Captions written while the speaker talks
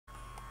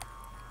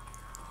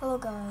Hello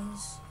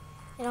guys,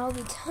 and I'll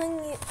be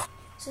telling you,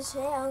 so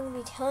today I'm going to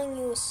be telling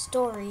you a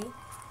story.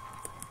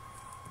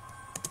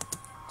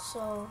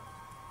 So,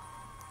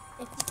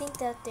 if you think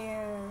that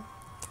they're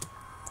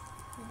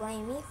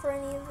blaming me for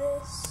any of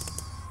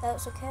this,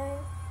 that's okay.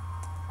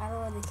 I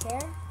don't really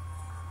care.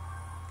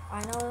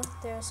 I know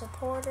there are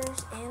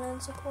supporters and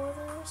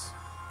unsupporters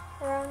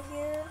around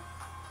here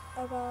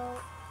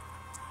about,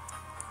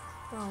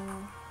 I don't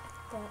know,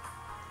 but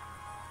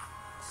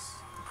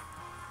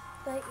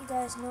let you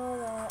guys know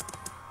that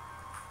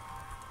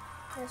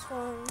this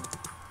one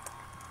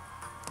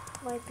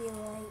might be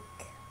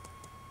like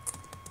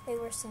way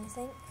worse than you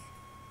think.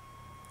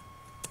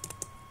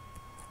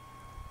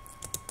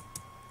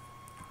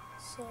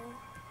 So,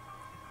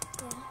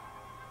 yeah.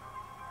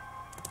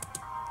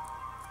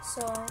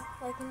 So,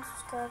 like and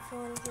subscribe if you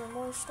want to hear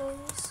more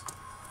stories.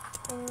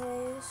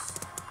 Anyways,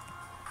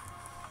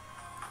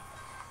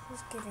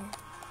 let's get in.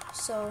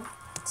 So,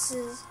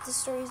 this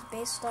story is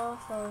based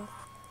off of,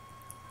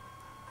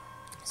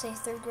 say,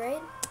 3rd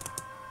grade.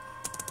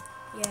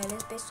 Yeah, it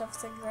is based off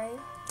 3rd grade.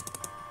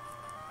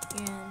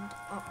 And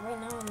right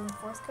now I'm in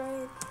 4th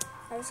grade.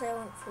 Obviously I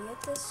won't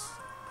forget this.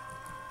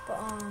 But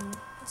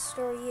the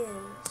story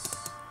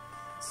is,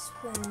 it's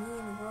when me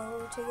and a girl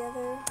were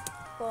together.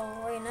 Well,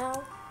 right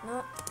now,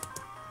 not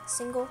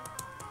single.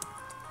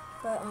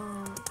 But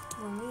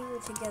when we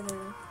were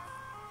together,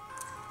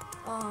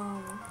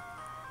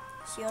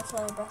 she also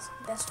had a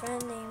best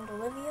friend named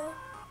Olivia.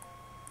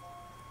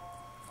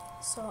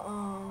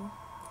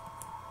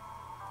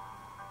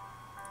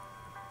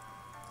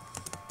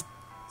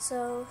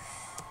 So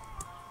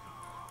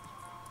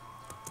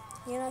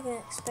you're not gonna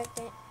expect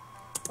it.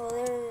 Well,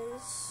 there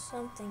is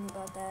something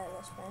about that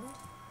best friend.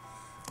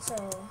 So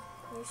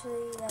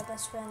usually that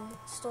best friend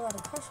still had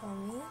a crush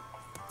on me,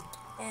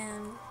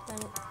 and then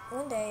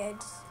one day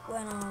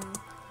when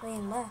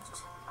Lane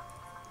left,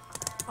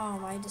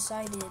 I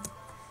decided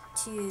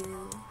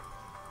to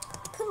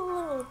put a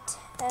little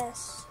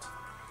test,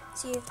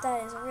 see if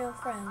that is a real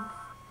friend.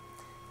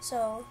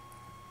 So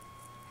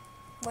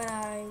when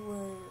I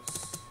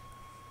was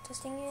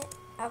testing it,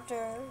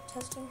 after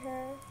testing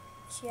her,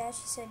 she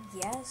actually said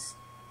yes,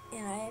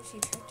 and I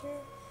actually tricked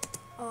her.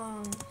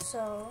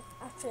 So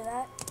after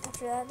that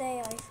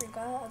day, I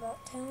forgot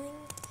about telling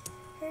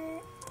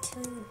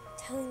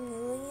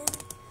Lillian.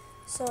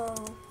 So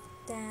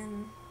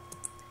then,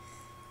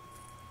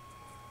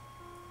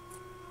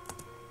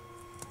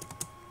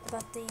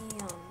 about the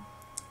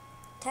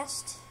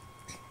test.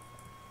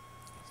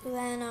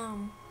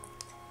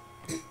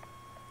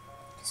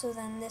 So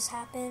then this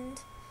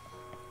happened.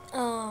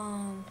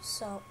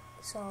 So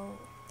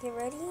get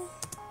ready.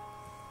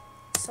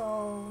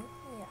 So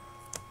yeah,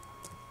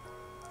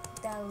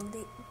 that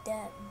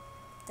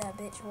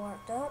bitch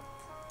walked up.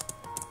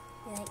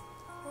 You're like,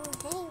 oh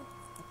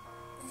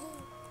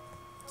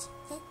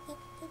hey,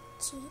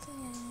 cheating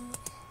on you,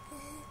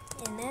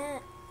 and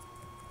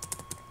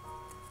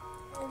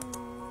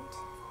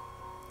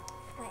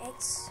my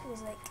ex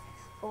was like,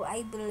 oh,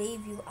 I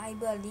believe you.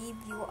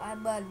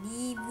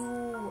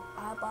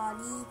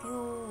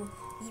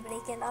 We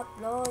breaking up,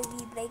 Lord.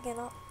 We breaking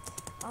up.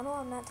 I know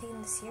I'm not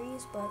taking this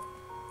serious, but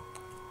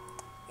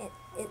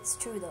it's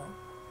true though.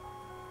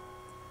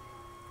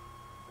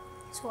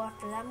 So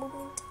after that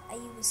moment, I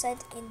was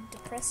sad and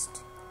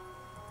depressed.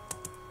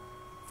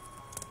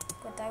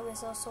 But I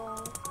was also,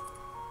 I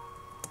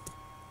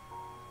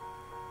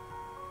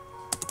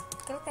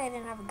feel like I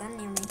didn't have a gun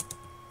near me.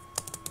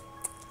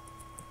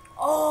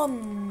 Oh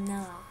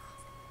no.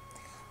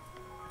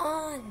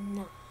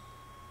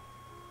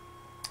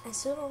 I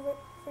still don't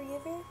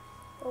forgive her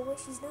for what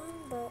she's done,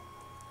 but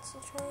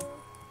still trying.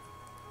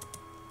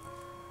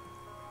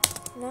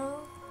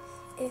 No,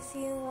 if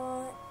you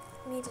want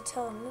me to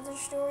tell another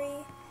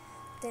story,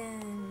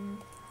 then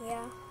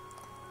yeah.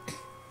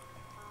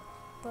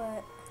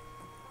 But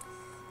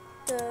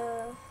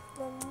the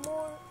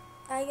more,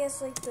 I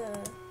guess, like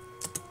what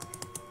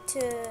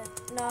to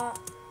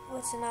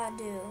not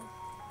do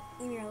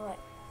in your life.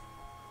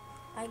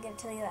 I gotta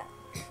tell you that.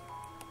 Okay,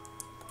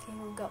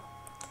 here we go.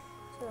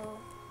 So,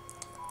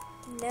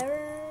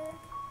 never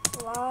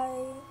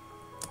lie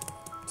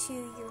to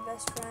your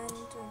best friend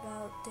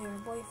about their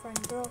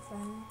boyfriend,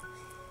 girlfriend,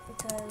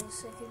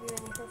 because it could be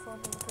really hurtful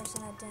to the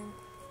person that didn't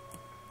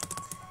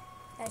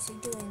actually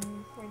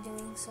doing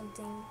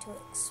something to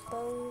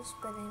expose,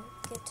 but didn't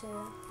get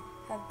to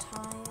have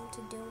time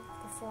to do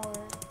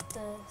before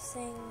the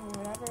thing or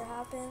whatever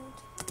happened.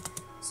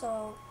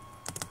 So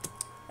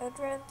I'd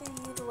rather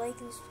you to like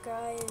and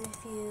subscribe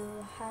if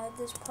you had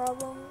this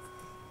problem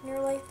in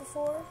your life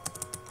before,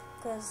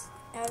 because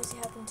it obviously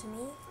happened to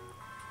me.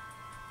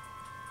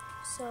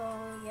 So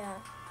yeah,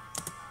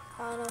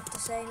 I don't know what to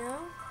say now,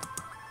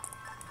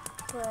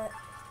 but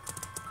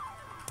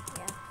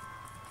yeah.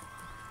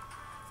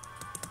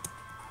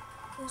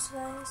 Was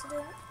that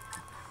incident?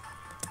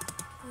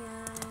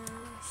 Yeah,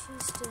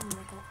 she's still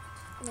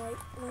not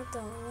the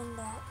one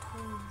that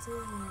told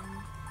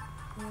Lillian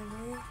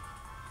murder.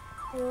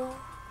 Well,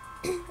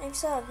 I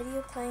saw a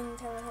video playing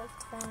Tower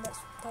Health Found that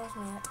was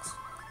my ex.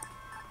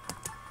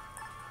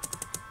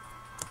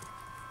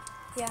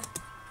 yeah.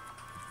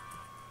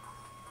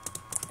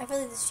 I feel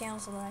like this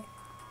channel's a lie.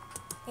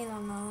 And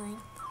I'm not lying.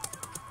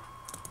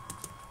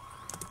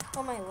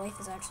 Well, my life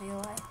is actually a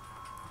lie.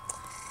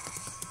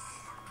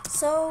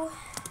 So,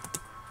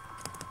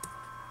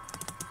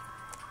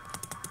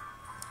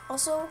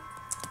 also,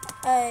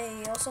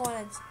 I also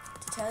wanted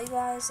to tell you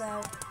guys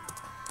that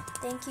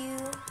thank you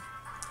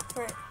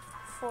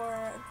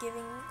for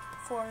giving,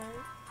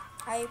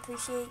 I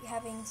appreciate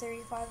having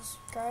 35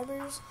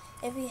 subscribers.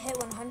 If we hit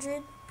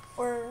 100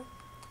 or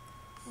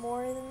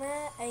more than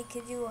that, I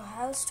could do a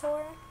house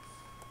tour.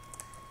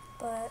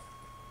 But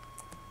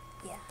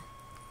yeah.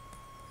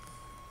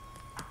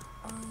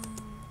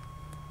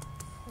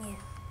 Yeah.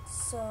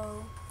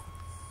 So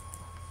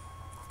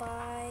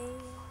bye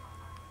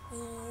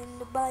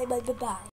and bye.